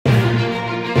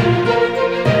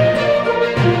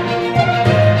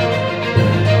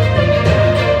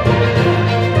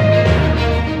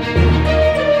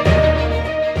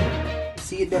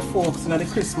in the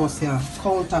Christmas here.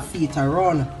 Counterfeit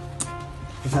run.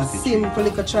 It's a simple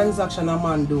little transaction a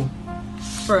man do.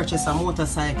 Purchase a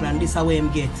motorcycle and this is where him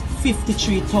get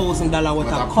 $53,000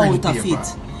 worth of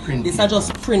counterfeit. This is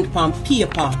just print on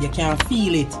paper. You can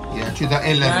feel it. Yeah, choose the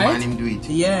LL man him do it.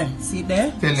 Yeah, see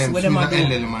there? Tell them, choose the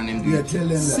LL man him do it. Tell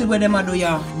them see what them a do,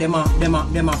 yeah. Them a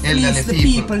fleece the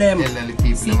people them.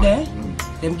 See there?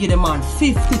 Them give them man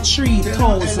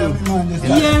 53,000.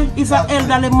 Yeah, it's an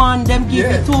elderly man. Them give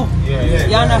it too.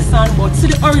 You understand? But see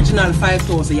the original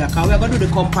 5,000. Yeah, cause we are gonna do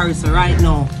the comparison right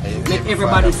now. Let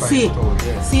everybody see.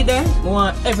 See there? We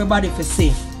want everybody to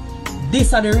see.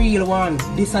 This are the real one.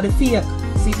 This are the fake.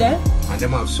 See there? And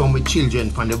them have some with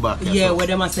children from the back. Yeah, so where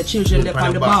them have say children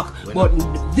from the back. But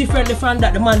differently from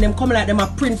that, the man them come like them a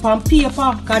print on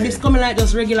paper. Cause this coming like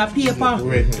just regular paper.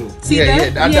 See there?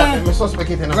 Yeah.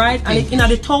 Right? And it in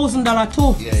the $1,000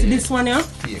 too. See this one here?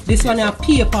 This one here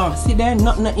paper. See there?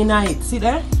 Nothing in it. See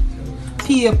there?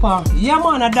 Paper. Yeah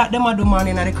man, that them a do man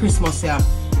in the Christmas here.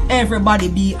 Everybody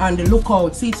be on the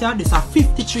lookout. See here? This a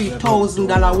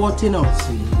 $53,000 worth, you know.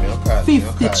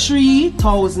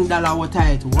 $53,000 worth of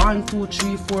it. 1, 2,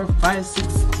 3, 4, 5,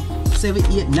 6, 7,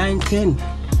 8, 9, 10.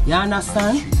 You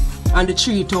understand? And the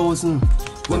 3,000.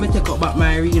 Let me take up back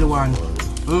my real one.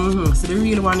 See the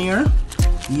real one here?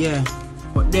 Yeah.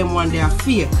 But them one they are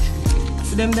fake.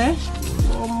 See them there?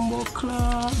 Bumbo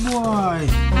clock boy.